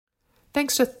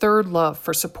Thanks to Third Love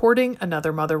for supporting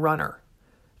Another Mother Runner.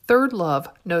 Third Love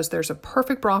knows there's a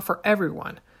perfect bra for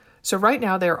everyone, so right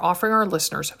now they are offering our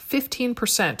listeners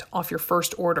 15% off your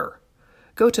first order.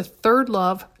 Go to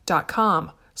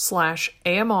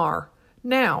thirdlove.com/AMR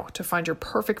now to find your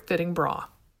perfect fitting bra.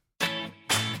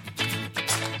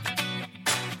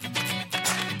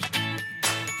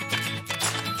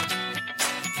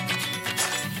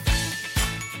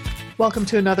 Welcome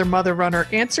to another Mother Runner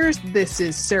Answers. This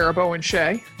is Sarah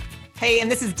Bowen-Shea. Hey,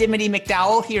 and this is Dimity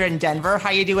McDowell here in Denver.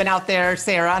 How you doing out there,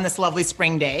 Sarah, on this lovely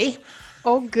spring day?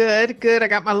 Oh, good. I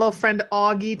got my little friend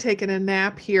Augie taking a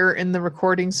nap here in the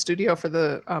recording studio for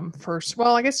the first.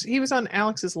 Well, I guess he was on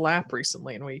Alex's lap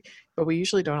recently, but we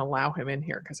usually don't allow him in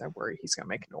here because I worry he's gonna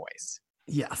make noise.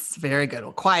 Yes, very good.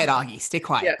 Well, quiet, Augie. Stay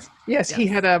quiet. Yes. He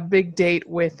had a big date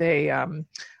with a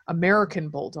American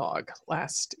bulldog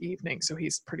last evening, so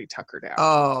he's pretty tuckered out.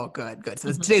 Oh, good.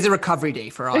 So today's a recovery day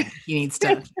for Augie. He needs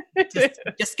to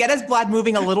just get his blood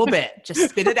moving a little bit. Just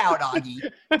spit it out, Augie.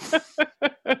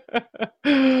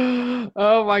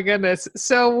 Oh my goodness.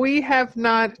 So we have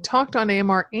not talked on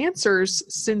AMR Answers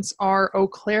since our Eau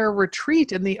Claire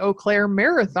retreat and the Eau Claire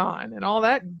Marathon and all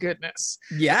that goodness.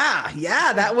 Yeah.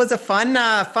 That was a fun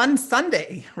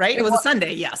Sunday, right? It was a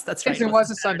Sunday. Yes, that's right. It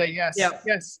was a Sunday. Yes. Yep.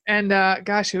 Yes. And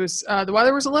gosh, it was, the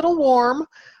weather was a little warm.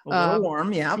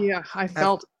 Yeah. Yeah. I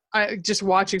felt, just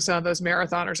watching some of those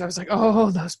marathoners, I was like,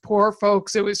 oh, those poor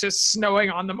folks. It was just snowing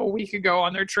on them a week ago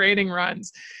on their training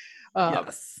runs.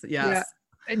 Yes. Yeah.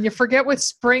 And you forget with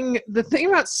spring, the thing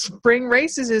about spring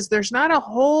races is there's not a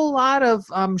whole lot of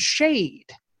shade.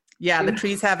 Yeah, the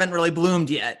trees haven't really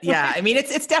bloomed yet. Yeah, I mean,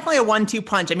 it's definitely a 1-2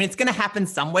 punch. I mean, it's going to happen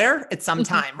somewhere at some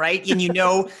time, right? And in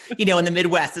the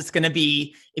Midwest, it's going to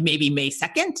be maybe May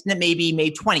 2nd and it may be May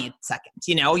 22nd.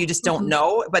 You just don't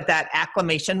know. But that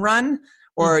acclimation run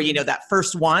or, that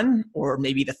first one or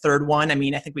maybe the third one, I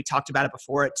mean, I think we talked about it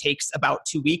before. It takes about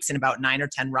 2 weeks and about 9 or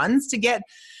 10 runs to get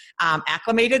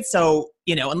acclimated. So,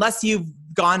 unless you've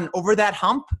gone over that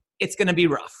hump, it's going to be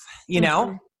rough,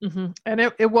 Mm-hmm. And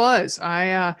it was.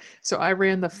 So I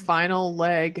ran the final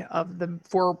leg of the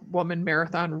 4-woman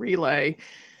marathon relay.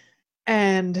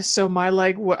 And so my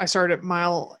leg, I started at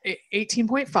mile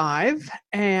 18.5.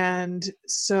 And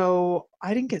so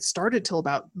I didn't get started till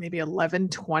about maybe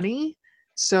 11:20.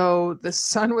 So the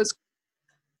sun was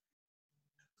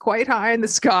quite high in the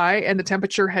sky and the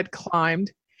temperature had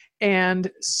climbed. And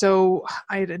so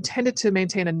I had intended to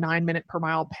maintain a 9-minute per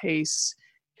mile pace.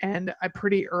 And I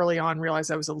pretty early on realized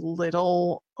I was a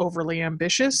little overly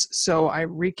ambitious. So I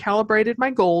recalibrated my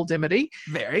goal, Dimity.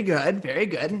 Very good.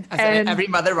 As every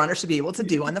mother runner should be able to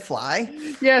do on the fly.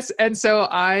 Yes. And so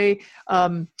I,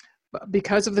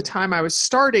 because of the time I was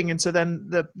starting, and so then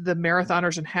the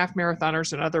marathoners and half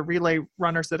marathoners and other relay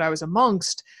runners that I was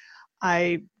amongst,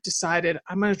 I decided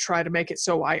I'm going to try to make it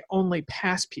so I only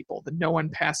pass people, that no one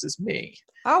passes me.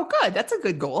 Oh, good. That's a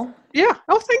good goal. Yeah.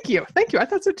 Oh, thank you. I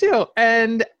thought so too.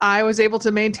 And I was able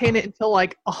to maintain it until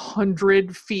like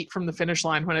 100 feet from the finish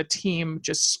line when a team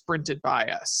just sprinted by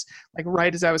us. Like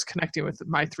right as I was connecting with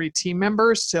my 3 team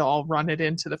members to all run it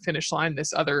into the finish line,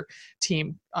 this other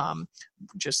team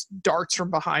just darts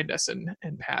from behind us and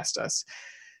past us.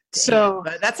 So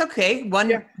that's okay.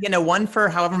 One for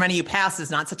however many you pass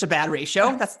is not such a bad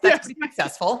ratio. That's pretty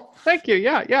successful. Thank you.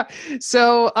 Yeah.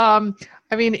 So, I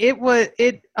mean, it was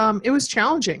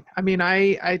challenging. I mean,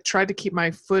 I tried to keep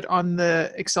my foot on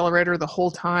the accelerator the whole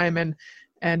time. And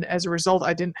as a result,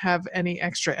 I didn't have any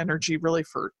extra energy really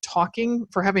for having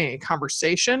a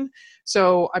conversation.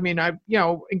 So, I mean, I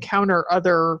encounter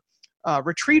other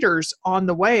retreaters on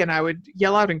the way and I would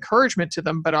yell out encouragement to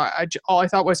them, but all I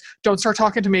thought was, don't start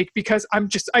talking to me because I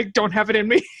don't have it in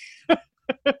me.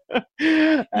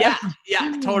 Yeah,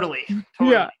 totally.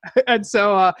 Yeah. And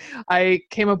so I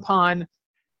came upon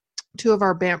 3 of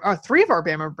our BAM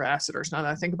ambassadors, now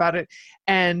that I think about it.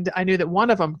 And I knew that one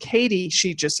of them, Katie,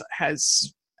 she just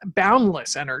has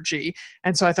boundless energy.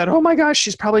 And so I thought, oh my gosh,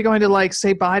 she's probably going to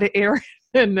say bye to Aaron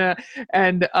and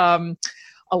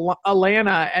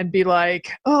Alana and be like,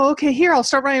 oh, okay, here, I'll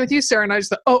start running with you, Sarah. And I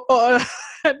just thought,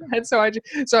 and so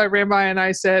I ran by and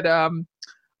I said, I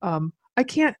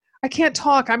can't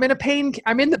talk. I'm in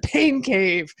the pain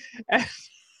cave.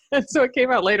 And so it came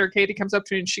out later. Katie comes up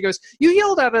to me and she goes, you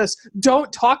yelled at us,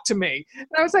 don't talk to me. And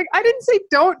I was like, I didn't say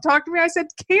don't talk to me. I said,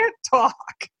 can't talk.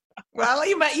 Well,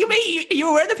 you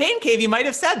were in the pain cave. You might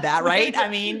have said that, right? I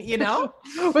mean,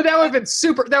 But that would have been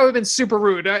super. That would have been super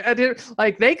rude. I did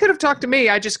like they could have talked to me.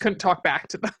 I just couldn't talk back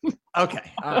to them.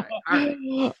 Okay. All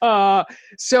right.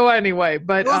 So anyway,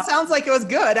 but well, it sounds like it was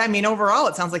good. I mean, overall,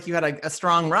 it sounds like you had a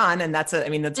strong run, and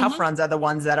the tough runs are the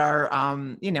ones that are,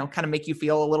 kind of make you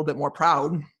feel a little bit more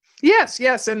proud.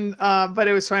 Yes, and but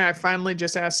it was funny. I finally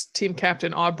just asked team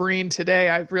captain Aubreen today.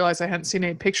 I realized I hadn't seen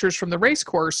any pictures from the race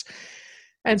course.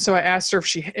 And so I asked her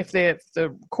if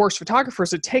the course photographers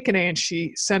had taken any, and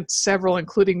she sent several,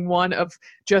 including one of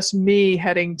just me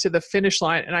heading to the finish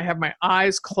line. And I have my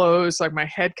eyes closed, like my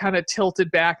head kind of tilted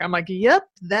back. I'm like, yep,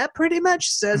 that pretty much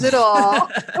says it all.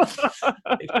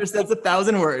 Picture says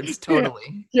 1,000 words.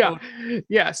 Totally.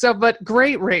 Yeah. So, but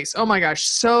great race. Oh my gosh.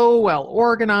 So well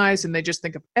organized. And they just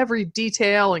think of every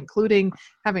detail, including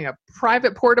having a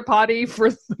private porta potty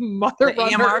for the mother the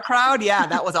AMR crowd. Yeah.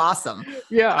 That was awesome.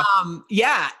 Yeah.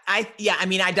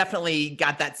 I definitely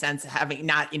got that sense of having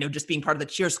not, just being part of the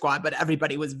cheer squad, but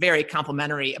everybody was very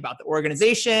complimentary about the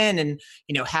organization and,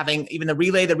 having even the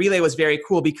relay. The relay was very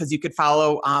cool because you could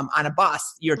follow on a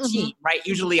bus your team, right?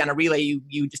 Usually on a relay,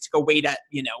 you just go wait at,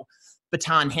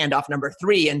 baton handoff number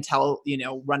 3 until,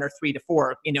 runner 3 to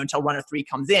 4, until runner 3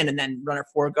 comes in and then runner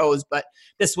 4 goes. But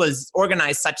this was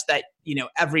organized such that,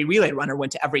 every relay runner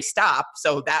went to every stop.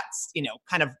 So that's,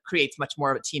 kind of creates much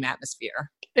more of a team atmosphere.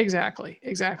 Exactly.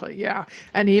 Yeah.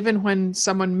 And even when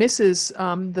someone misses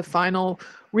the final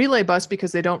relay bus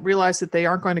because they don't realize that they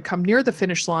aren't going to come near the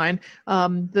finish line,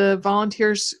 the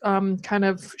volunteers kind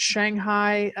of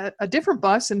Shanghai a different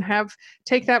bus and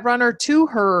take that runner to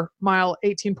her mile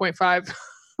 18.5.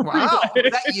 Wow.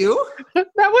 Is that you?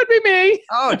 That would be me.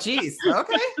 Oh, geez.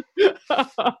 Okay.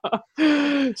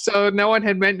 So no one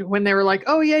had meant when they were like,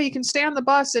 oh yeah, you can stay on the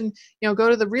bus and, go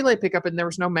to the relay pickup. And there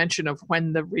was no mention of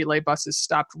when the relay buses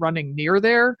stopped running near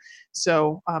there.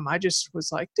 So I just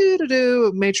was like,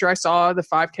 made sure I saw the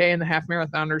 5K and the half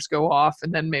marathoners go off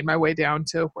and then made my way down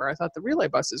to where I thought the relay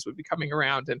buses would be coming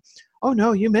around. And, oh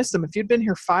no, you missed them. If you'd been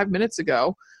here 5 minutes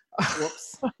ago.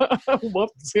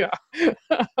 Whoops. Yeah.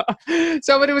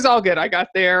 So, but it was all good. I got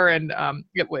there and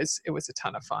it was a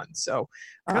ton of fun. So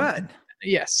good.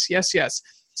 Yes.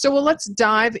 So, well, let's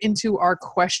dive into our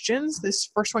questions. This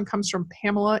first one comes from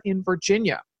Pamela in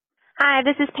Virginia. Hi,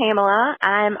 this is Pamela.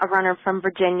 I'm a runner from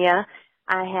Virginia.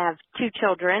 I have 2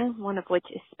 children, one of which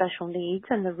is special needs,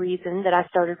 and the reason that I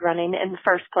started running in the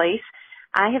first place.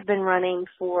 I have been running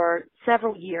for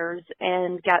several years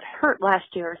and got hurt last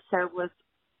year, so was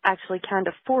actually kind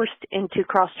of forced into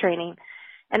cross training.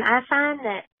 And I find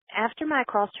that after my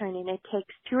cross training, it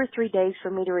takes 2 or 3 days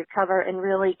for me to recover and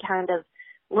really kind of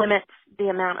limits the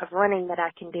amount of running that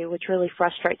I can do, which really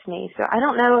frustrates me. So I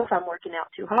don't know if I'm working out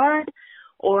too hard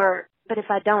but if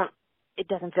I don't, it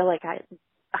doesn't feel like I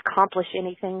accomplish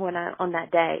anything on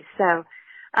that day. So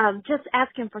just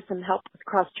asking for some help with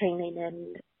cross training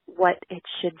and what it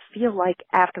should feel like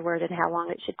afterward and how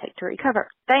long it should take to recover.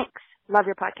 Thanks. Love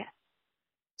your podcast.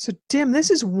 So, Dim,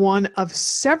 this is one of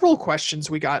several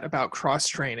questions we got about cross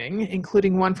training,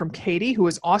 including one from Katie, who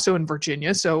is also in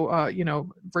Virginia. So,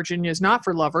 Virginia is not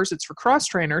for lovers, it's for cross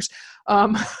trainers,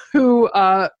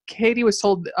 Katie was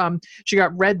told she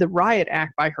got read the Riot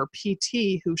Act by her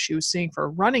PT, who she was seeing for a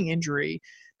running injury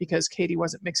because Katie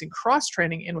wasn't mixing cross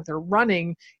training in with her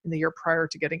running in the year prior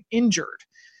to getting injured.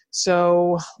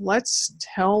 So let's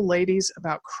tell ladies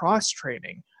about cross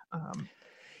training.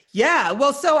 Yeah.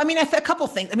 Well, so, a couple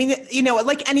things.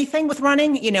 Like anything with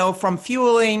running, from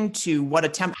fueling to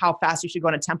how fast you should go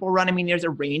on a tempo run. There's a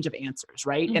range of answers,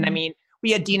 right? Mm-hmm. And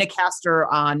we had Dina Castor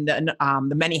on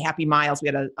the Many Happy Miles. We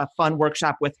had a fun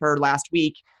workshop with her last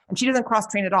week, and she doesn't cross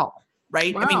train at all,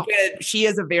 right? Wow. She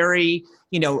is a very,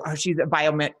 she's a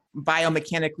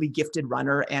biomechanically gifted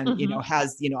runner and, mm-hmm.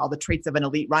 Has, all the traits of an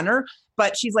elite runner.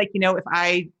 But she's like, if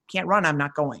I can't run, I'm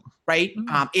not going, right?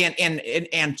 Mm-hmm.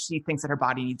 And she thinks that her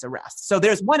body needs a rest. So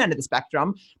there's one end of the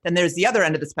spectrum. Then there's the other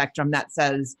end of the spectrum that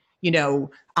says,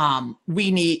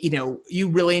 we need, you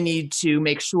really need to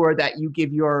make sure that you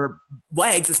give your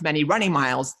legs as many running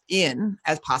miles in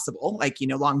as possible, like,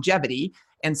 longevity.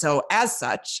 And so as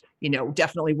such,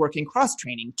 definitely working cross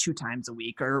training 2 times a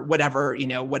week or whatever,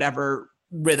 whatever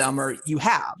rhythm or you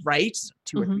have, right?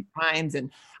 2 mm-hmm. or 3 times. And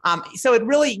so it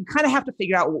really, you kind of have to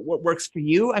figure out what works for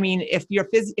you. If your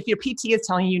PT is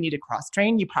telling you need to cross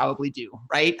train, you probably do,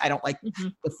 right? I don't like mm-hmm.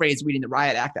 the phrase reading the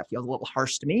Riot Act. That feels a little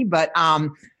harsh to me, but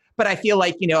I feel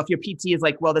like, if your PT is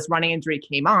like, well, this running injury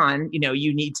came on,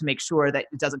 you need to make sure that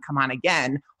it doesn't come on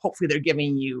again. Hopefully they're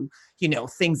giving you,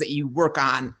 things that you work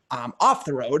on off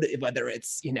the road, whether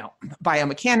it's,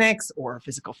 biomechanics or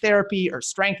physical therapy or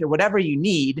strength or whatever you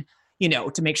need,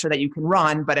 to make sure that you can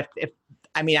run. But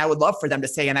I mean, I would love for them to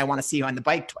say, and I want to see you on the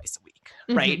bike twice a week,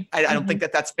 right? I don't think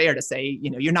that that's fair to say,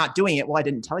 you're not doing it. Well, I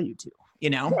didn't tell you to,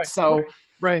 Right, so,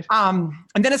 right. And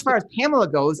then as far as Pamela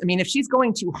goes, I mean, if she's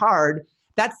going too hard,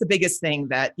 that's the biggest thing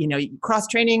that, cross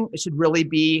training should really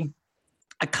be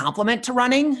a complement to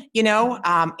running,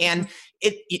 and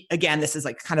again, this is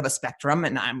like kind of a spectrum,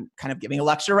 and I'm kind of giving a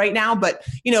lecture right now, but,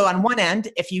 on one end,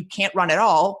 if you can't run at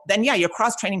all, then yeah, your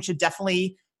cross training should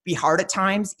definitely be hard at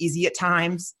times, easy at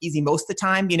times, easy most of the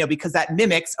time, because that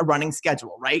mimics a running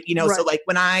schedule, right? Right. So like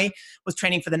when I was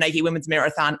training for the Nike Women's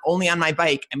Marathon only on my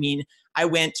bike, I mean, I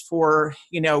went for,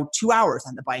 2 hours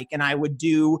on the bike, and I would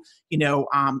do,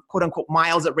 quote unquote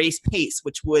miles at race pace,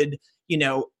 which would,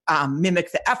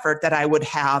 mimic the effort that I would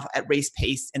have at race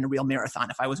pace in a real marathon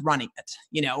if I was running it,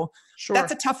 Sure.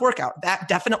 That's a tough workout. That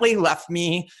definitely left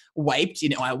me wiped.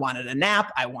 I wanted a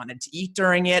nap. I wanted to eat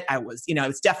during it.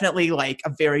 It's definitely like a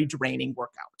very draining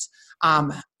workout.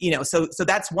 So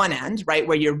that's one end, right?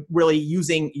 Where you're really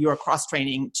using your cross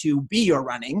training to be your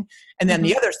running. And then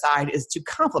the other side is to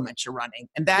complement your running.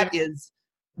 And that is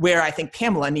where I think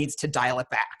Pamela needs to dial it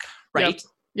back, right? Yep.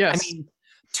 Yes. I mean,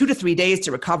 2 to 3 days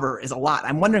to recover is a lot.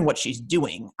 I'm wondering what she's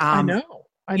doing. I know.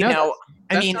 A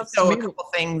couple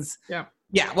things. Yeah.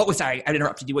 Yeah. Sorry, I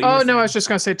interrupted you. I was just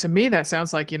going to say, to me, that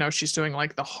sounds like, she's doing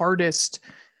like the hardest,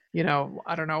 I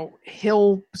don't know,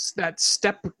 hill, that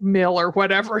step mill or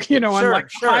whatever, on like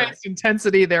highest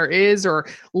intensity there is, or,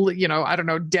 I don't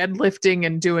know, deadlifting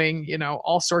and doing,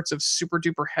 all sorts of super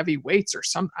duper heavy weights or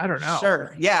some, I don't know.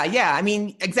 Sure. Yeah. Yeah. I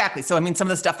mean, exactly. So, I mean, some of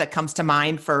the stuff that comes to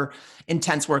mind for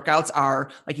intense workouts are,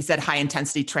 like you said, high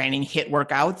intensity training, HIIT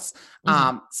workouts.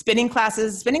 Spinning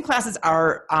classes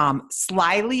are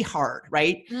slyly hard,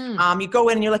 right? You go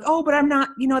in and you're like, oh, but I'm not,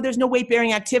 there's no weight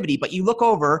bearing activity, but you look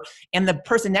over and the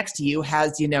person next to you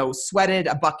has, sweated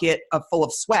a bucket full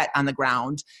of sweat on the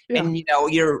ground, and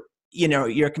you're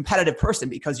a competitive person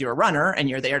because you're a runner and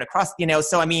you're there to cross,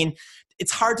 so I mean,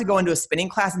 it's hard to go into a spinning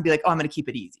class and be like, oh, I'm going to keep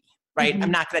it easy. Right.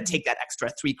 I'm not going to take that extra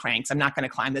 3 cranks. I'm not going to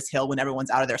climb this hill when everyone's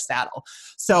out of their saddle.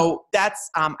 So that's,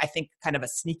 I think, kind of a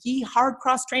sneaky hard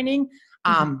cross training.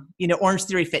 Orange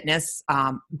Theory Fitness,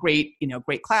 great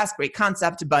class, great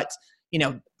concept, but,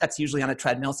 that's usually on a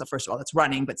treadmill. So first of all, that's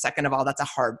running, but second of all, that's a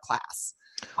hard class.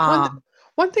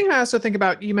 One thing I also think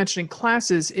about you mentioning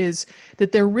classes is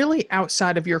that they're really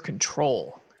outside of your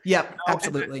control. Yep,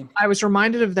 absolutely. I was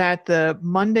reminded of that the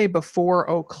Monday before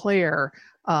Eau Claire.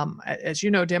 As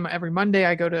you know, Dim, every Monday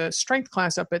I go to strength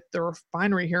class up at the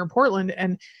refinery here in Portland,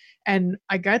 and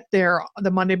I got there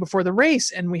the Monday before the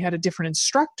race, and we had a different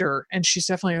instructor, and she's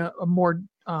definitely a more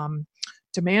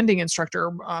demanding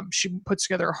instructor. She puts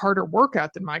together a harder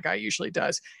workout than my guy usually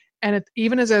does. And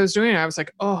even as I was doing it, I was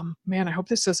like, oh man, I hope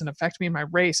this doesn't affect me in my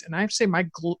race. And I have to say my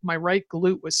right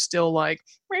glute was still like,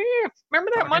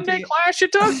 remember that Monday class you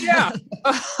took? Yeah.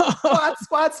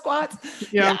 Squats.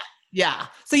 Yeah. Yeah.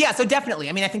 So definitely,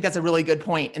 I mean, I think that's a really good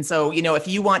point. And so, if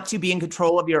you want to be in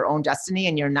control of your own destiny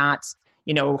and you're not,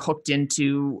 hooked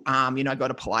into, I go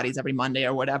to Pilates every Monday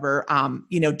or whatever,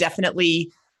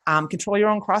 definitely control your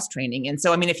own cross training. And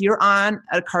so, I mean, if you're on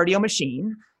a cardio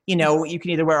machine, you can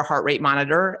either wear a heart rate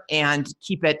monitor and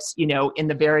keep it, in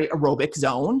the very aerobic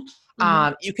zone.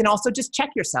 You can also just check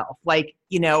yourself. Like,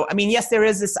 I mean, yes, there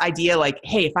is this idea like,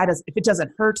 hey, if it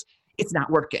doesn't hurt, it's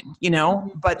not working,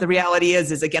 but the reality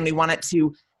is again, we want it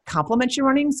to complement your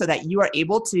running so that you are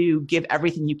able to give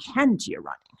everything you can to your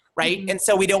running. Right. And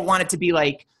so we don't want it to be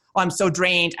like, oh, I'm so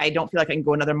drained. I don't feel like I can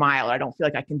go another mile, or I don't feel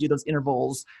like I can do those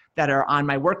intervals that are on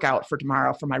my workout for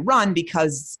tomorrow for my run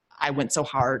because I went so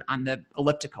hard on the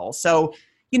elliptical. So,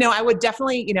 I would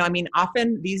definitely, I mean,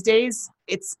 often these days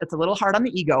it's a little hard on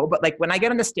the ego, but like when I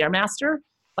get on the Stairmaster,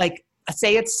 like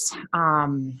say it's,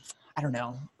 I don't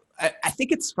know, I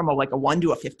think it's from a 1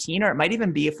 to a 15, or it might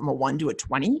even be from a 1 to a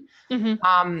 20.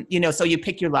 So you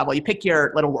pick your level, you pick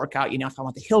your little workout, if I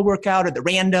want the hill workout or the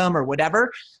random or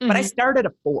whatever, but I started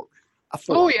a 4.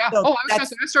 Oh yeah. So I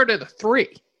started at a 3.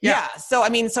 Yeah. So, I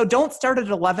mean, don't start at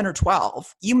 11 or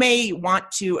 12. You may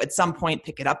want to at some point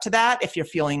pick it up to that if you're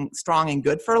feeling strong and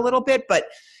good for a little bit. But,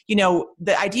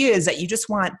 the idea is that you just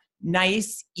want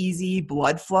nice, easy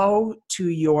blood flow to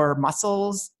your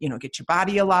muscles, get your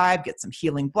body alive, get some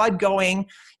healing blood going,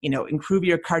 improve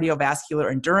your cardiovascular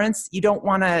endurance. You don't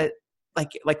want to,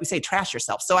 like we say, trash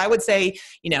yourself. So I would say,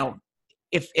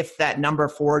 if that number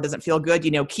 4 doesn't feel good,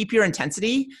 keep your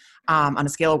intensity on a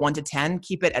scale of 1 to 10,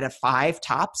 keep it at a 5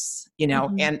 tops,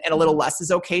 and a little less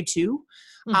is okay too.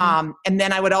 And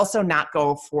then I would also not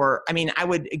go for, I mean, I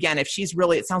would, again, if she's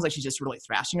really, it sounds like she's just really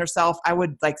thrashing herself, I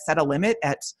would set a limit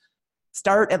at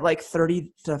start at like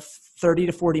 30 to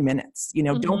 40 minutes,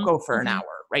 don't go for an hour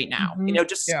right now,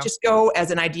 just go as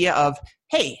an idea of,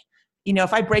 hey,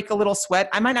 if I break a little sweat,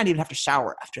 I might not even have to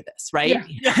shower after this, right?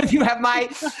 Yeah. If you have my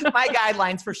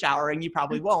guidelines for showering, you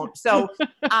probably won't. So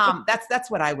that's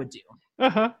what I would do.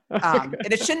 And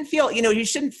it shouldn't feel, you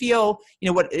shouldn't feel,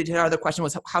 what the other question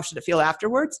was, how should it feel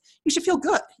afterwards? You should feel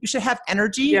good. You should have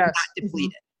energy, not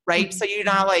depleted, right? So you're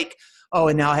not like, oh,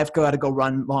 and now I have to go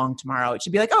run long tomorrow. It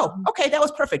should be like, oh, okay, that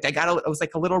was perfect. It was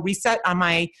like a little reset on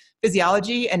my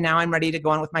physiology, and now I'm ready to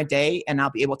go on with my day, and I'll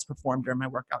be able to perform during my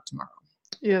workout tomorrow.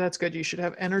 Yeah, that's good. You should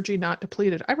have energy, not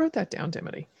depleted. I wrote that down,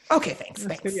 Dimity. Okay, thanks.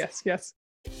 Good. Yes.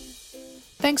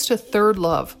 Thanks to Third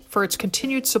Love for its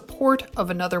continued support of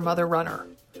Another Mother Runner.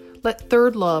 Let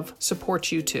Third Love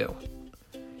support you too.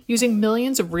 Using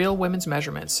millions of real women's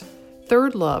measurements,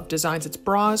 Third Love designs its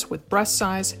bras with breast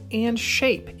size and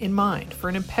shape in mind for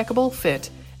an impeccable fit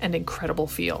and incredible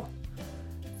feel.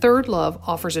 Third Love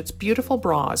offers its beautiful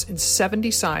bras in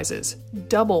 70 sizes,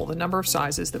 double the number of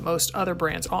sizes that most other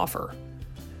brands offer.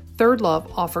 Third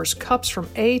Love offers cups from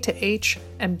A to H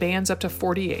and bands up to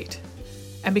 48.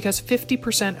 And because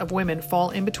 50% of women fall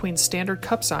in between standard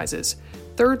cup sizes,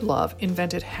 Third Love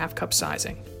invented half cup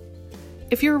sizing.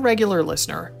 If you're a regular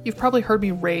listener, you've probably heard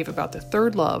me rave about the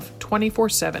Third Love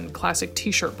 24/7 Classic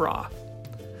T-shirt bra.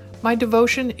 My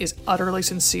devotion is utterly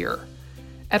sincere.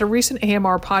 At a recent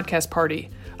AMR podcast party,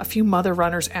 a few mother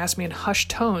runners asked me in hushed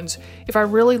tones if I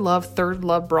really love Third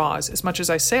Love bras as much as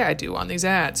I say I do on these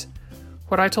ads.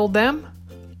 What I told them?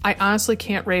 I honestly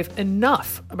can't rave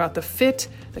enough about the fit,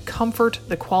 the comfort,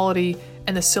 the quality,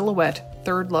 and the silhouette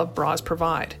Third Love bras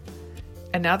provide.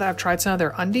 And now that I've tried some of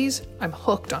their undies, I'm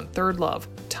hooked on Third Love,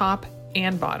 top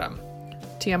and bottom.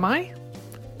 TMI?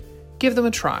 Give them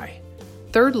a try.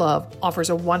 Third Love offers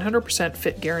a 100%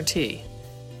 fit guarantee.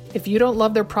 If you don't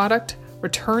love their product,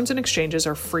 returns and exchanges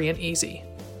are free and easy.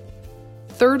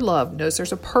 Third Love knows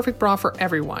there's a perfect bra for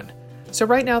everyone, so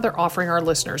right now they're offering our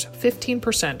listeners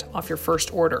 15% off your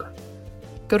first order.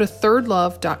 Go to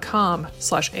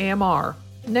thirdlove.com/AMR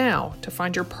now to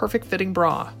find your perfect fitting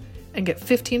bra and get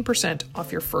 15%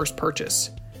 off your first purchase.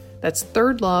 That's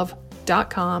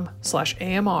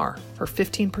thirdlove.com/AMR for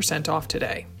 15% off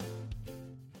today.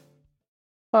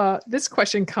 This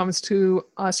question comes to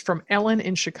us from Ellen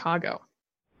in Chicago.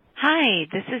 Hi,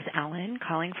 this is Ellen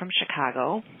calling from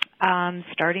Chicago.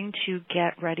 Starting to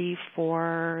get ready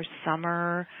for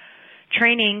summer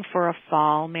training for a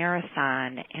fall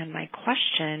marathon. And my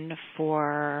question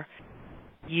for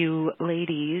you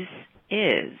ladies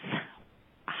is,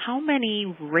 how many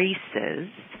races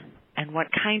and what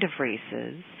kind of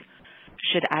races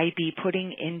should I be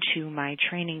putting into my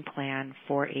training plan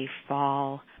for a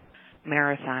fall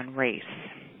marathon race?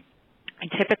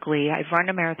 I've run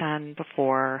a marathon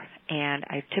before, and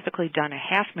I've typically done a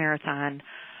half marathon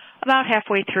about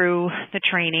halfway through the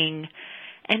training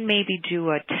and maybe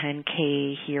do a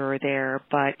 10K here or there,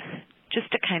 but just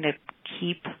to kind of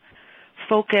keep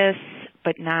focus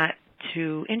but not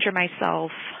to injure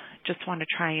myself. Just want to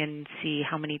try and see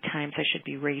how many times I should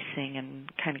be racing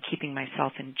and kind of keeping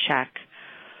myself in check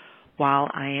while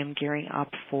I am gearing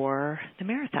up for the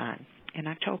marathon in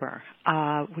October.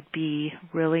 Would be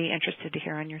really interested to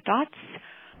hear on your thoughts.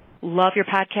 Love your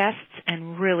podcasts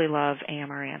and really love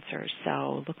AMR Answers.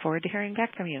 So look forward to hearing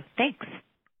back from you. Thanks.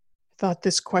 Thought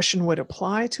this question would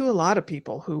apply to a lot of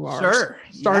people who are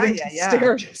starting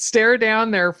to stare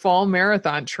down their fall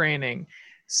marathon training.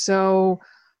 So,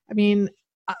 I mean,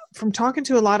 from talking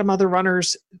to a lot of mother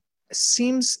runners,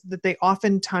 seems that they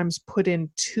oftentimes put in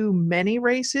too many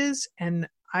races, and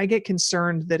I get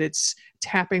concerned that it's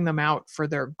tapping them out for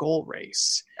their goal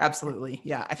race. Absolutely.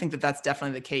 Yeah, I think that that's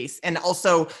definitely the case. And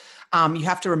also, you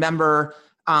have to remember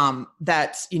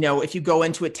that, if you go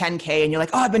into a 10K and you're like,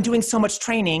 oh, I've been doing so much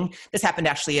training. This happened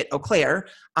actually at Eau Claire.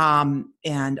 And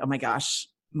oh my gosh,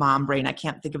 mom brain, I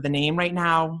can't think of the name right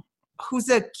now. Who's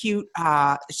a cute,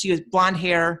 she was blonde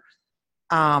hair.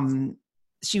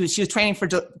 She was training for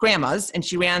grandmas, and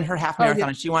she ran her half marathon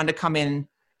and she wanted to come in.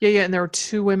 Yeah. And there were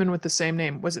two women with the same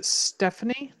name. Was it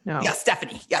Stephanie? No. Yeah,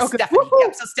 Stephanie. Yes, okay. Stephanie.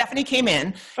 Yep. So Stephanie came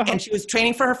in and she was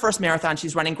training for her first marathon.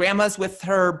 She's running grandmas with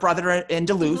her brother in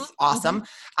Duluth. Awesome.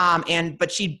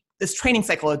 But this training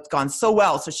cycle had gone so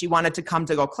well. So she wanted to come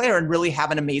to Eau Claire and really have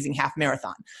an amazing half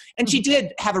marathon. And she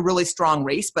did have a really strong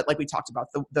race, but like we talked about,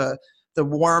 the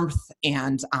warmth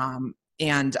and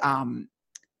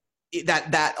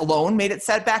that alone made it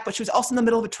setback, but she was also in the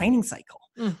middle of a training cycle.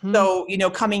 So,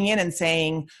 coming in and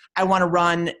saying, I want to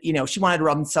run, she wanted to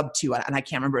run sub 2, and I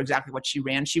can't remember exactly what she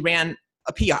ran. She ran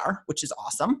a PR, which is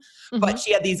awesome. But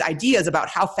she had these ideas about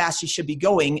how fast she should be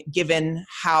going given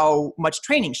how much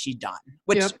training she'd done,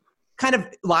 which kind of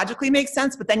logically makes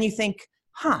sense. But then you think,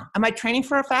 am I training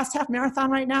for a fast half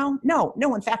marathon right now? No,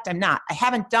 in fact, I'm not. I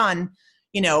haven't done,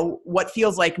 what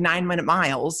feels like 9-minute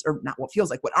miles, or not what feels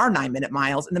like, what are 9-minute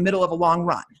miles in the middle of a long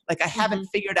run. Like I haven't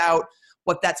figured out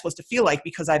what that's supposed to feel like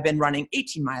because I've been running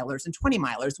 18 milers and 20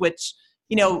 milers, which,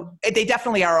 they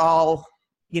definitely are all,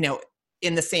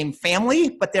 in the same family,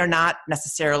 but they're not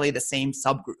necessarily the same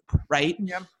subgroup, right?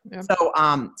 Yep.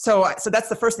 So that's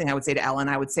the first thing I would say to Ellen.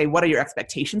 I would say, what are your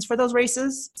expectations for those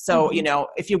races? So,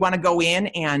 if you want to go in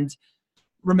and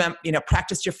remember,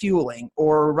 practice your fueling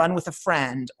or run with a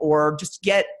friend or just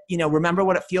get, remember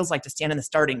what it feels like to stand in the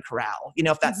starting corral.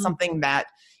 If that's something that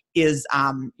is,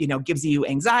 gives you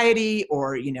anxiety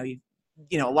or, a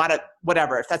lot of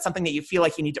whatever, if that's something that you feel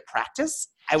like you need to practice,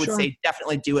 I would say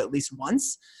definitely do it at least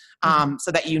once.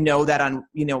 So that that on,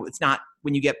 it's not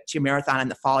when you get to your marathon in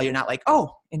the fall, you're not like,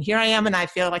 oh, and here I am and I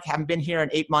feel like I haven't been here in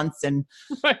 8 months and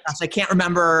gosh, I can't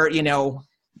remember,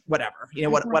 whatever,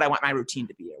 what I want my routine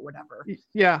to be or whatever.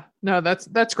 Yeah, no,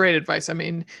 that's great advice. I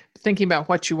mean, thinking about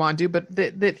what you want to do, but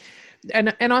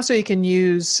and also you can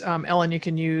use, Ellen, you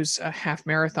can use a half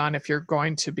marathon if you're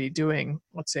going to be doing,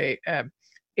 let's say,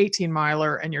 18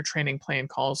 miler and your training plan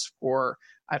calls for,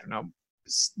 I don't know,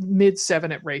 mid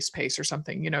 7 at race pace or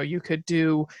something.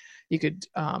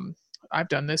 I've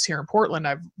done this here in Portland.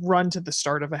 I've run to the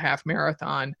start of a half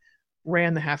marathon,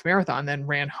 ran the half marathon, then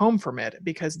ran home from it,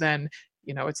 because then,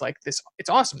 it's like this, it's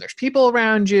awesome. There's people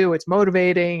around you. It's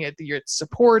motivating. It's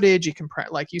supported. You can,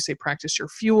 like you say, practice your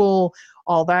fuel,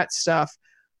 all that stuff.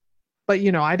 But,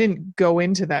 I didn't go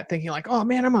into that thinking like, oh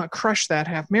man, I'm going to crush that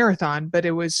half marathon. But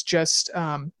it was just,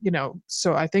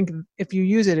 so I think if you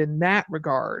use it in that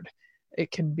regard,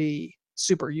 it can be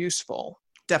super useful.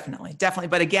 Definitely.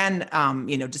 But again,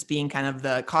 just being kind of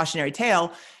the cautionary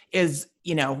tale is,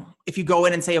 if you go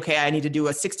in and say, okay, I need to do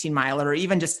a 16 mile or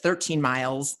even just 13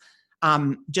 miles,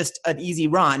 just an easy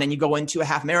run, and you go into a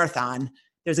half marathon,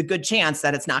 there's a good chance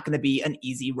that it's not going to be an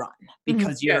easy run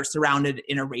because you're surrounded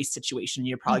in a race situation.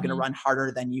 You're probably going to run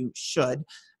harder than you should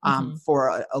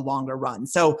for a longer run.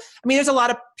 So, I mean, there's a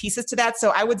lot of pieces to that.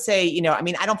 So I would say,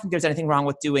 I don't think there's anything wrong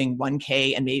with doing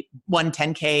 1K and maybe 1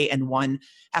 10K and 1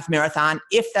 half marathon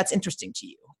if that's interesting to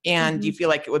you. And you feel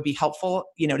like it would be helpful,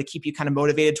 to keep you kind of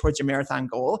motivated towards your marathon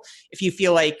goal. If you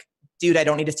feel like, dude, I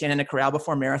don't need to stand in a corral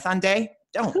before marathon day,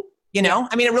 don't.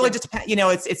 It really just depends.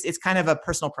 It's kind of a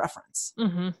personal preference.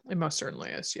 It most certainly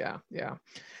is. Yeah.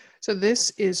 So this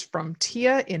is from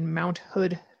Tia in Mount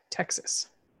Hood, Texas.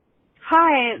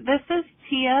 Hi, this is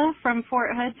Tia from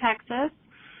Fort Hood, Texas.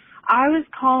 I was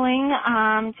calling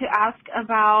to ask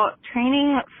about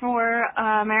training for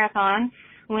a marathon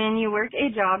when you work a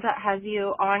job that has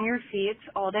you on your feet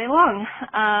all day long.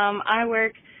 I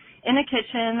work in a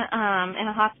kitchen in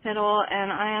a hospital, and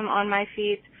I am on my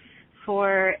feet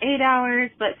for 8 hours,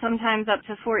 but sometimes up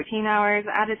to 14 hours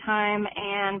at a time.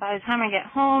 And by the time I get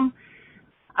home,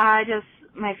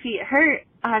 my feet hurt.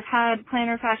 I've had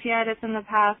plantar fasciitis in the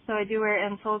past, so I do wear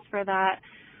insoles for that.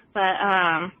 But,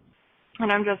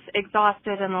 and I'm just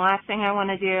exhausted, and the last thing I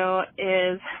want to do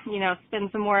is,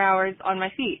 spend some more hours on my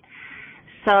feet.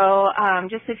 So,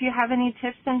 just if you have any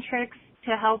tips and tricks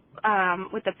to help,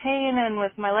 with the pain and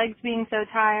with my legs being so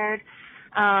tired,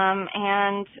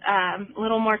 and a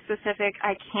little more specific,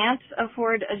 I can't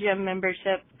afford a gym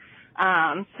membership,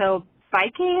 so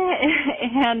biking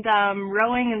and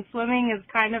rowing and swimming is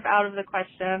kind of out of the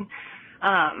question.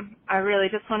 I really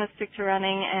just want to stick to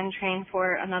running and train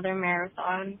for another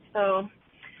marathon. So,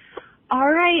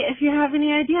 all right, if you have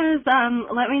any ideas,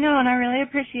 let me know, and I really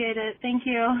appreciate it. Thank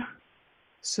you.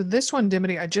 So this one,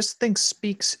 Dimity, I just think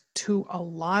speaks to a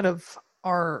lot of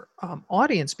our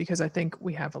audience, because I think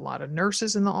we have a lot of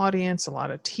nurses in the audience, a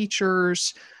lot of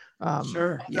teachers,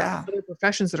 other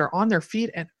professions that are on their feet.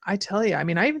 And I tell you, I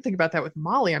even think about that with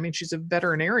Molly. She's a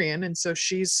veterinarian, and so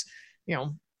she's,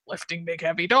 lifting big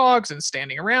heavy dogs and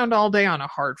standing around all day on a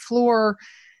hard floor.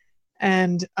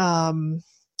 And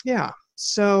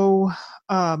so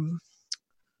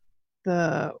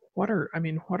what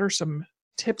are some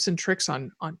tips and tricks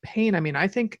on pain? I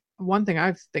think one thing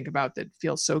I think about that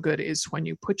feels so good is when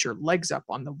you put your legs up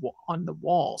on the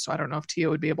wall. So I don't know if Tia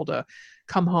would be able to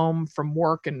come home from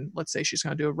work, and let's say she's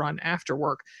going to do a run after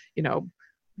work,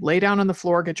 lay down on the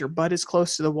floor, get your butt as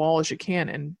close to the wall as you can,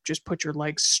 and just put your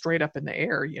legs straight up in the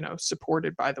air,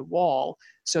 supported by the wall,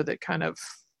 so that kind of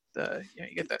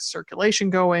you get that circulation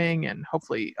going and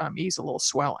hopefully ease a little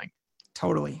swelling.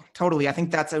 Totally. Totally. I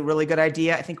think that's a really good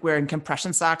idea. I think wearing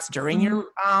compression socks during your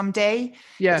day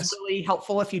Yes. is really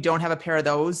helpful if you don't have a pair of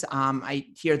those. I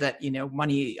hear that,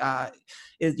 money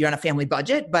is, you're on a family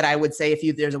budget, but I would say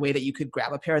there's a way that you could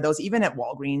grab a pair of those, even at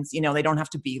Walgreens, they don't have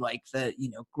to be like the,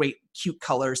 great cute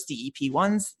color CEP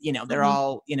ones, they're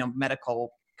all,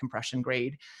 medical compression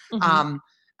grade.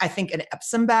 I think an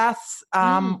Epsom bath,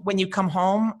 when you come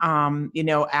home,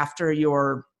 after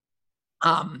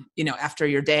after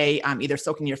your day, either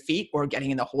soaking your feet or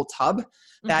getting in the whole tub,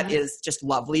 that is just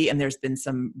lovely. And there's been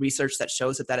some research that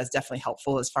shows that is definitely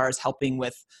helpful as far as helping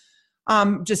with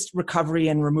just recovery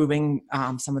and removing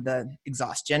some of the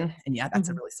exhaustion. And yeah, that's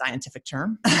a really scientific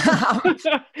term.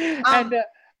 And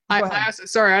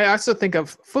I also think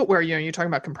of footwear. You're talking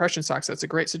about compression socks. That's a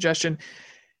great suggestion.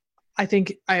 I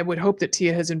think I would hope that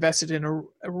Tia has invested in a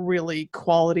really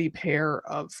quality pair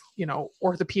of,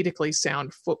 orthopedically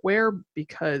sound footwear,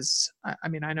 because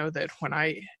I know that when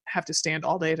I have to stand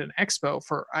all day at an expo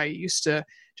I used to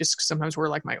just sometimes wear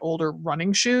like my older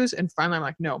running shoes. And finally I'm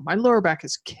like, no, my lower back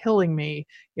is killing me.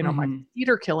 My feet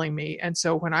are killing me. And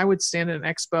so when I would stand at an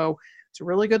expo, it's a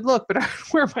really good look, but I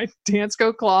would wear my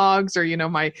Dansko clogs or,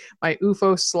 my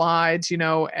UFO slides,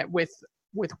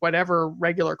 with whatever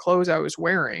regular clothes I was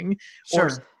wearing. Sure.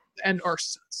 Or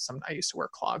some, I used to wear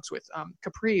clogs with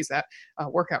capris, that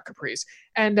workout capris.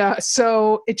 And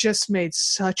so it just made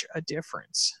such a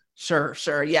difference. Sure.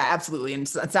 Yeah, absolutely. And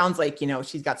it sounds like,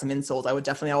 she's got some insoles. I would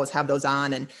definitely always have those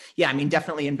on. And yeah,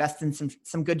 definitely invest in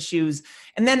some good shoes.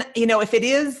 And then, if it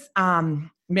is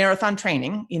marathon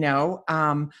training,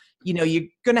 you're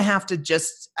going to have to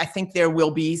I think there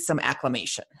will be some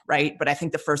acclimation, right? But I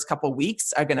think the first couple of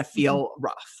weeks are going to feel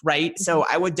rough, right? So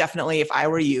I would definitely, if I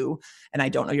were you, and I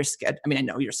don't know your schedule, I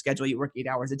know your schedule, you work 8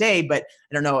 hours a day, but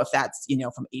I don't know if that's,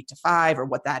 from 8 to 5 or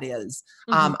what that is.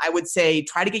 I would say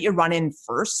try to get your run in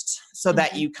first so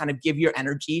that you kind of give your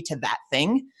energy to that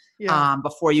thing. Yeah.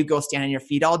 Before you go stand on your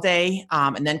feet all day,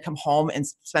 and then come home and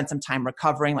spend some time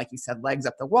recovering, like you said, legs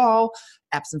up the wall,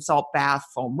 Epsom salt bath,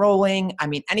 foam rolling.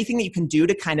 Anything that you can do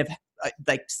to kind of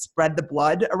like spread the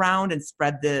blood around and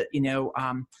spread the,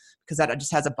 because that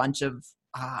just has a bunch of,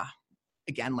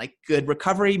 again, like good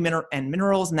recovery and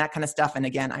minerals and that kind of stuff. And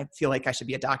again, I feel like I should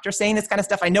be a doctor saying this kind of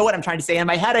stuff. I know what I'm trying to say in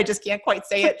my head. I just can't quite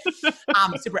say it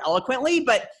super eloquently,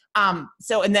 but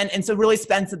so really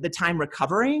spend the time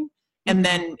recovering. And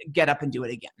then get up and do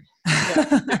it again.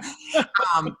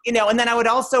 And then I would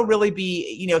also really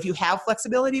be, if you have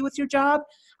flexibility with your job,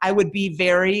 I would be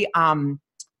I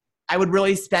would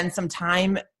really spend some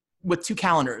time with 2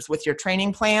 calendars, with your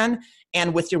training plan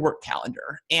and with your work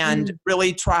calendar, and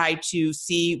really try to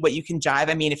see what you can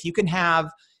jive. If you can have,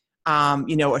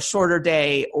 a shorter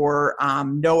day or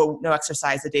no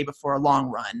exercise the day before a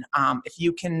long run. If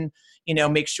you can,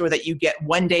 make sure that you get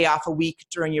 1 day off a week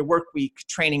during your work week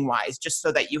training wise, just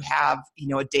so that you have,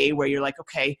 a day where you're like,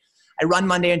 okay, I run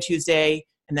Monday and Tuesday,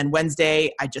 and then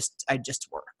Wednesday I just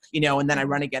work, and then I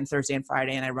run again Thursday and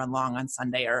Friday, and I run long on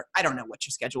Sunday, or I don't know what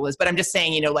your schedule is, but I'm just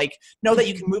saying, know that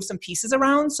you can move some pieces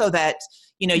around so that,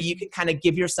 you can kind of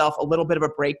give yourself a little bit of a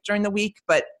break during the week.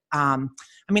 But I'm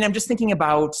just thinking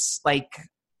about like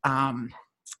some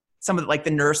of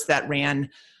the nurse that ran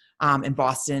in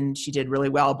Boston. She did really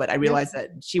well, but I realized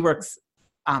that Tia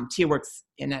works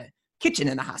in a kitchen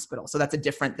in a hospital. So that's a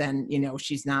different than,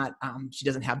 she's not, she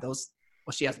doesn't have those,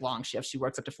 well, she has long shifts. She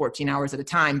works up to 14 hours at a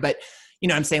time, but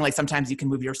I'm saying like sometimes you can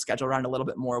move your schedule around a little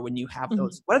bit more when you have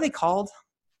those, what are they called?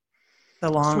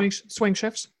 The long swing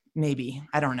shifts. Maybe.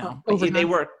 I don't know. Overtime. They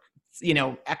work,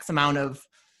 X amount of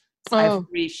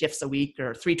 3 shifts a week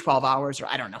or 3 12-hours, or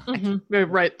I don't know.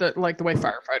 Right. Like the way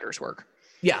firefighters work.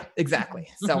 Yeah, exactly.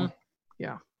 So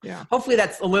yeah. Hopefully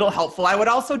that's a little helpful. I would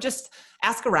also just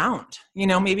ask around,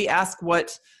 maybe ask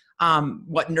what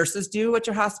nurses do at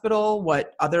your hospital,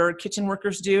 what other kitchen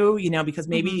workers do, because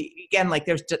maybe again, like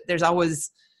there's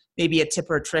always maybe a tip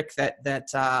or a trick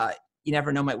that you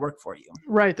never know might work for you.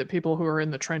 Right. That people who are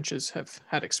in the trenches have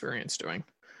had experience doing.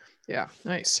 Yeah.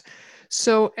 Nice.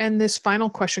 So, and this final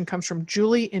question comes from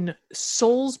Julie in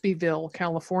Soulsbyville,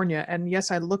 California. And yes,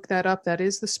 I looked that up. That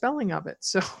is the spelling of it.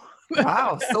 So,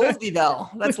 wow,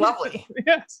 Soulsbyville. That's lovely.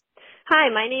 Yes. Hi,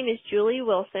 my name is Julie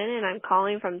Wilson, and I'm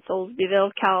calling from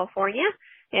Soulsbyville, California.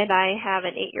 And I have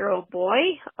an 8-year-old boy,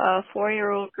 a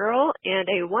 4-year-old girl, and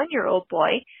a 1-year-old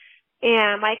boy.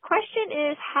 And my question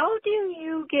is, how do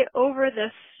you get over the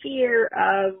fear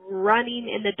of running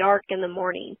in the dark in the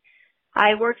morning?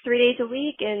 I work 3 days a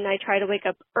week, and I try to wake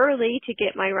up early to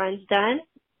get my runs done,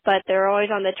 but they're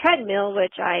always on the treadmill,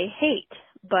 which I hate.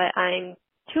 But I'm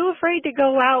too afraid to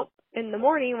go out in the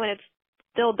morning when it's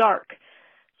still dark.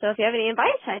 So if you have any advice,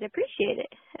 I'd appreciate it.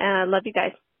 Love you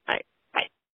guys. All right. Bye.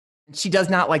 She does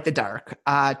not like the dark.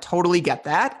 Totally get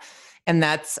that. And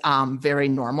that's very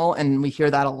normal. And we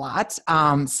hear that a lot.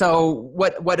 So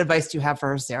what advice do you have for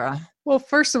her, Sarah? Well,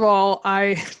 first of all,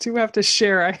 I do have to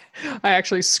share. I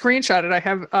actually screenshotted. I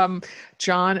have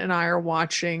John and I are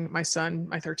watching, my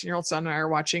 13-year-old son and I are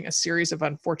watching a series of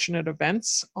unfortunate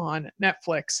events on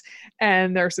Netflix.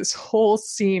 And there's this whole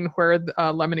scene where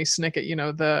Lemony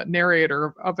Snicket, the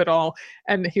narrator of it all,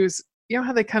 and he was,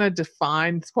 how they kind of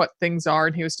defined what things are,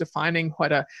 and he was defining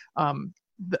what a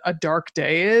dark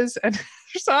day is. And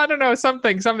so I don't know,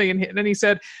 something. And then he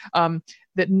said,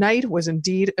 that night was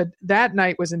indeed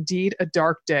a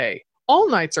dark day. All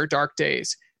nights are dark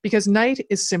days because night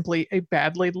is simply a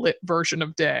badly lit version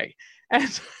of day.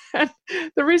 And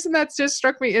the reason that's just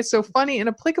struck me is so funny and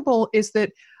applicable is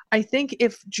that I think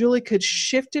if Julie could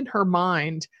shift in her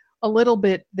mind a little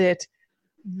bit that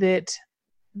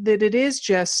it is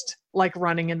just like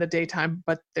running in the daytime,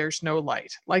 but there's no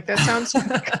light. Like that sounds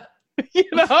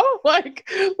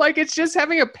like it's just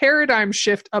having a paradigm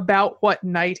shift about what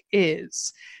night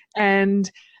is.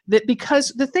 And that, because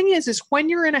the thing is when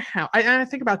you're in a house, I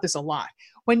think about this a lot,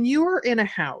 when you are in a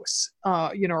house,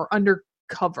 or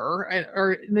undercover,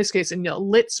 or in this case, in a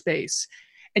lit space,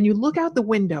 and you look out the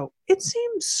window, it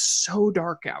seems so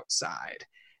dark outside.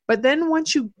 But then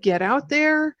once you get out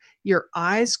there, your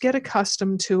eyes get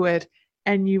accustomed to it,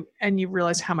 and you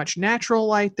realize how much natural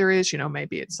light there is.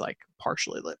 Maybe it's like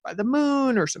partially lit by the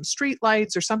moon or some street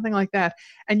lights or something like that.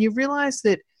 And you realize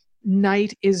that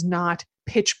night is not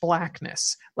pitch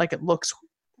blackness like it looks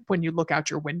when you look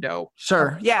out your window.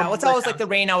 Sure. Yeah. Well, it's always like the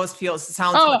rain always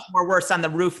sounds much more worse on the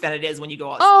roof than it is when you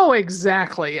go outside. Oh,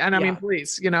 exactly. And I mean,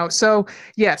 please, so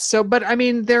yes. So, but I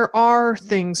mean, there are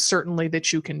things certainly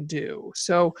that you can do.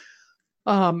 So,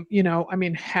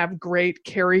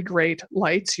 carry great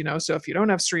lights, so if you don't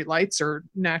have street lights or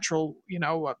natural,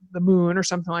 the moon or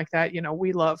something like that,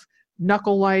 we love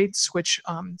knuckle lights, which,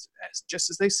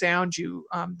 just as they sound,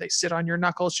 they sit on your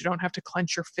knuckles. You don't have to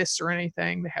clench your fists or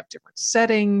anything. They have different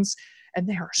settings and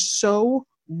they are so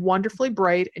wonderfully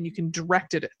bright and you can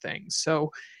direct it at things.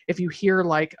 So if you hear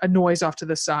like a noise off to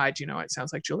the side, it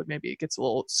sounds like Julie, maybe it gets a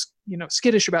little,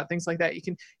 skittish about things like that. You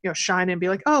can, shine in and be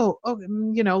like, oh,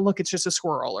 look, it's just a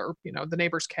squirrel or, the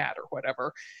neighbor's cat or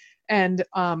whatever. And,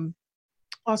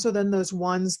 also then those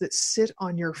ones that sit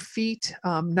on your feet,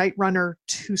 Night Runner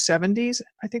 270s,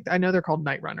 I know they're called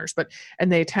Night Runners,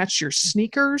 and they attach your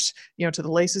sneakers, to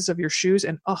the laces of your shoes.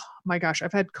 And oh my gosh,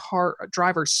 I've had car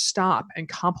drivers stop and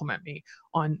compliment me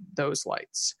on those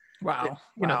lights. Wow.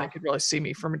 They could really see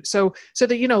me from, so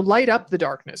that, light up the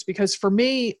darkness, because for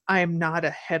me, I am not a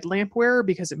headlamp wearer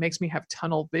because it makes me have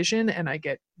tunnel vision. And I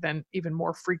get then even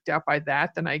more freaked out by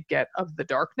that than I get of the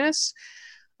darkness.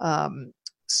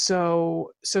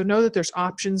 So know that there's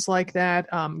options like that.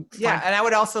 And I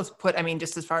would also put,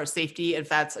 just as far as safety, if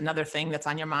that's another thing that's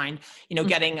on your mind,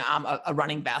 getting a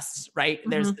running vest, right? Mm-hmm.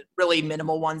 There's really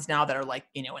minimal ones now that are like,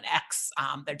 an X.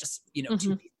 They're just, two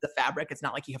pieces of fabric. It's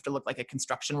not like you have to look like a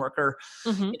construction worker,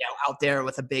 out there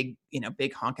with a big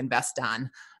honking vest on.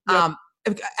 Yep.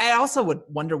 I also would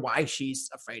wonder why she's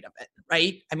afraid of it,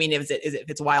 right? If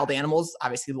it's wild animals,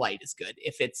 obviously light is good.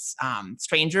 If it's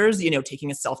strangers, taking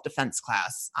a self-defense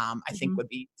class, I think would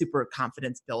be super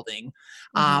confidence building.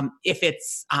 If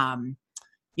it's, my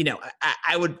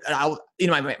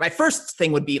first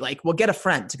thing would be like, well, get a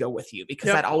friend to go with you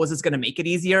because that always is going to make it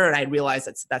easier. And I realize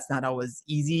that's not always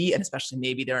easy. And especially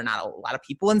maybe there are not a lot of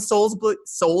people in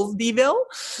Soulsbyville.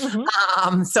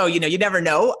 So, you never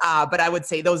know. But I would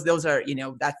say those are,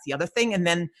 that's the other thing. And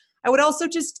then I would also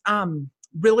just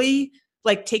really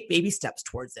like take baby steps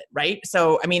towards it. Right.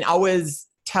 So, always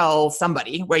tell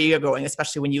somebody where you're going,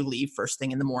 especially when you leave first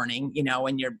thing in the morning,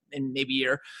 and maybe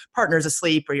your partner's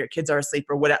asleep or your kids are asleep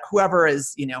or whatever, whoever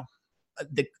is,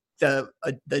 the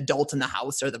adult in the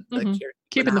house or the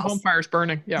keeping the home fires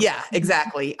burning. Yeah,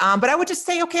 exactly. But I would just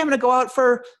say, okay, I'm going to go out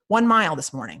for 1 mile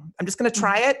this morning. I'm just going to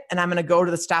try it. And I'm going to go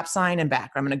to the stop sign and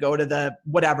back. Or I'm going to go to the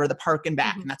park and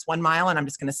back. And that's 1 mile. And I'm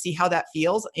just going to see how that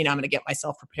feels. I'm going to get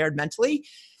myself prepared mentally.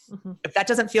 If that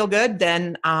doesn't feel good,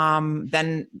 then I'm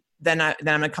going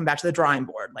to come back to the drawing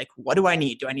board. Like, what do I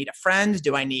need? Do I need a friend?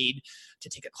 Do I need to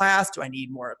take a class? Do I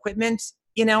need more equipment?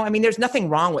 There's nothing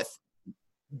wrong with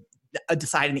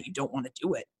deciding that you don't want to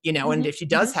do it, and if she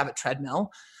does have a treadmill,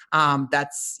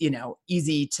 that's,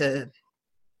 easy to,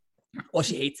 well,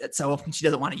 she hates it, so she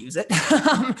doesn't want to use it.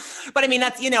 But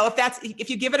that's, if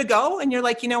you give it a go and you're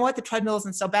like, what, the treadmill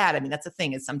isn't so bad. That's the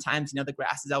thing is sometimes, the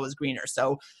grass is always greener.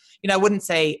 So, I wouldn't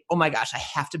say, oh my gosh, I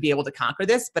have to be able to conquer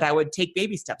this, but I would take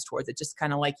baby steps towards it. Just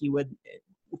kind of like you would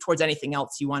towards anything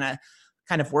else you want to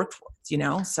kind of work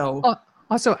towards, so.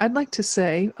 Also, I'd like to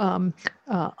say,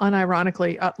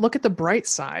 unironically, look at the bright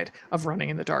side of running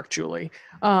in the dark, Julie,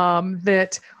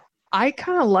 that I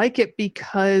kind of like it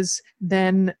because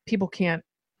then people can't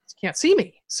see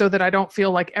me, so that I don't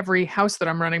feel like every house that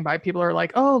I'm running by, people are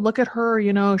like, oh, look at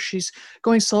her, she's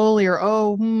going slowly, or,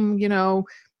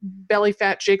 belly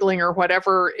fat jiggling, or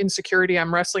whatever insecurity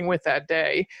I'm wrestling with that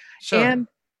day. Sure.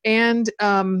 And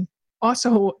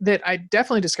also, that I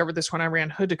definitely discovered this when I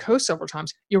ran Hood to Coast several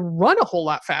times. You run a whole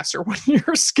lot faster when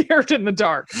you're scared in the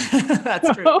dark. That's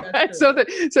true. That's true.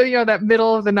 So that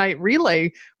middle of the night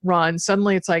relay run,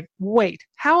 suddenly it's like, wait,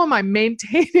 how am I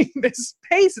maintaining this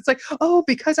pace? It's like, oh,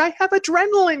 because I have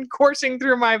adrenaline coursing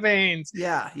through my veins.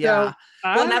 Yeah.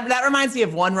 Well, that reminds me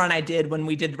of one run I did when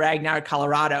we did Ragnar,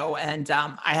 Colorado, and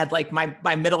I had like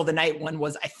my middle of the night one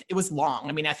was it was long.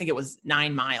 I mean, I think it was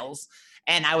 9 miles.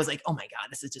 And I was like, oh my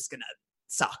God, this is just going to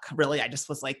suck. Really. I just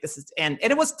was like, and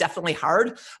it was definitely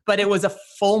hard, but it was a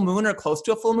full moon or close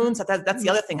to a full moon. So that's the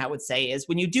other thing I would say is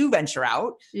when you do venture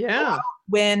out,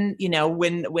 when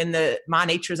the Ma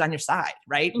nature's on your side,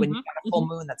 right? When you got a full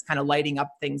moon, that's kind of lighting up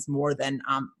things more than,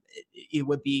 it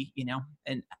would be,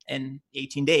 in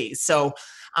 18 days. So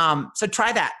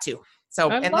try that too.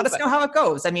 So, and let us know how it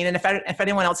goes. I mean, and if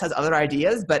anyone else has other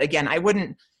ideas, but again, I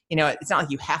wouldn't, it's not like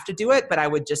you have to do it, but I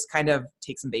would just kind of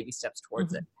take some baby steps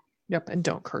towards it. Yep. And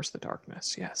don't curse the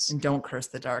darkness. Yes. And don't curse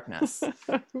the darkness.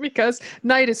 Because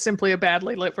night is simply a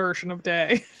badly lit version of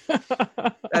day.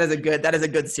 That is a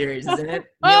good series, isn't it?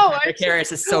 Neil Patrick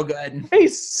Harris is so good.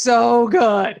 He's so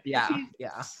good. Yeah.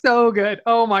 So good.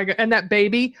 Oh my God. And that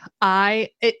baby, I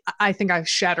think I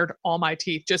shattered all my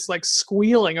teeth just like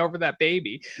squealing over that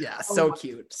baby. Yeah. So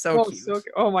cute. So cute.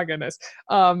 Oh my goodness.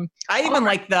 I even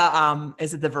like the,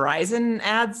 is it the Verizon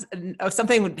ads of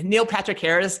something when Neil Patrick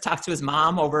Harris talks to his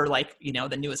mom over like,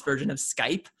 the newest version of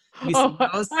Skype.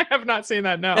 I have not seen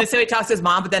that. No. And so he talks to his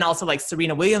mom, but then also like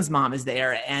Serena Williams' mom is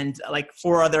there, and like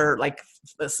 4 other like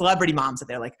celebrity moms are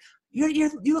there. Like you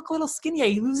look a little skinny. Are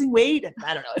you losing weight?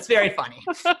 I don't know. It's very funny.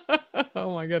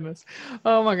 Oh my goodness.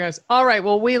 All right.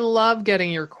 Well, we love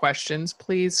getting your questions.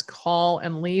 Please call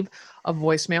and leave a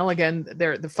voicemail. Again,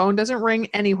 the phone doesn't ring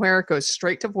anywhere. It goes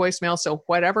straight to voicemail. So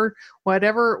whatever,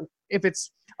 if it's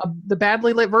the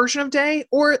badly lit version of day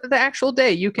or the actual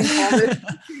day, you can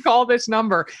call this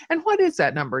number. And what is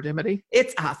that number, Dimity?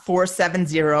 It's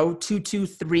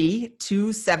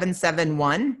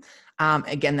 470-223-2771.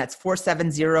 Again, that's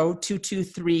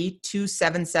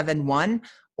 470-223-2771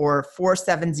 or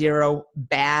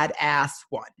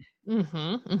 470-BADASS1.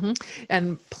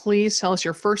 And please tell us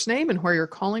your first name and where you're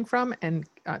calling from, and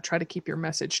try to keep your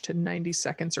message to 90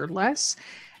 seconds or less.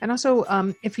 And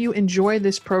also, if you enjoy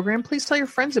this program, please tell your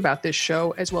friends about this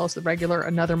show, as well as the regular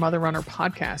Another Mother Runner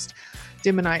podcast.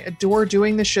 Dim and I adore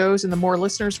doing the shows, and the more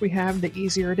listeners we have, the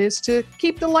easier it is to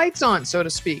keep the lights on, so to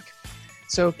speak.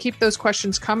 So keep those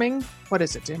questions coming. What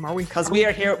is it, Dim? Because we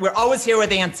are here. We're always here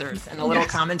with answers and a little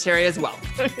commentary as well.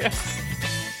 Yes.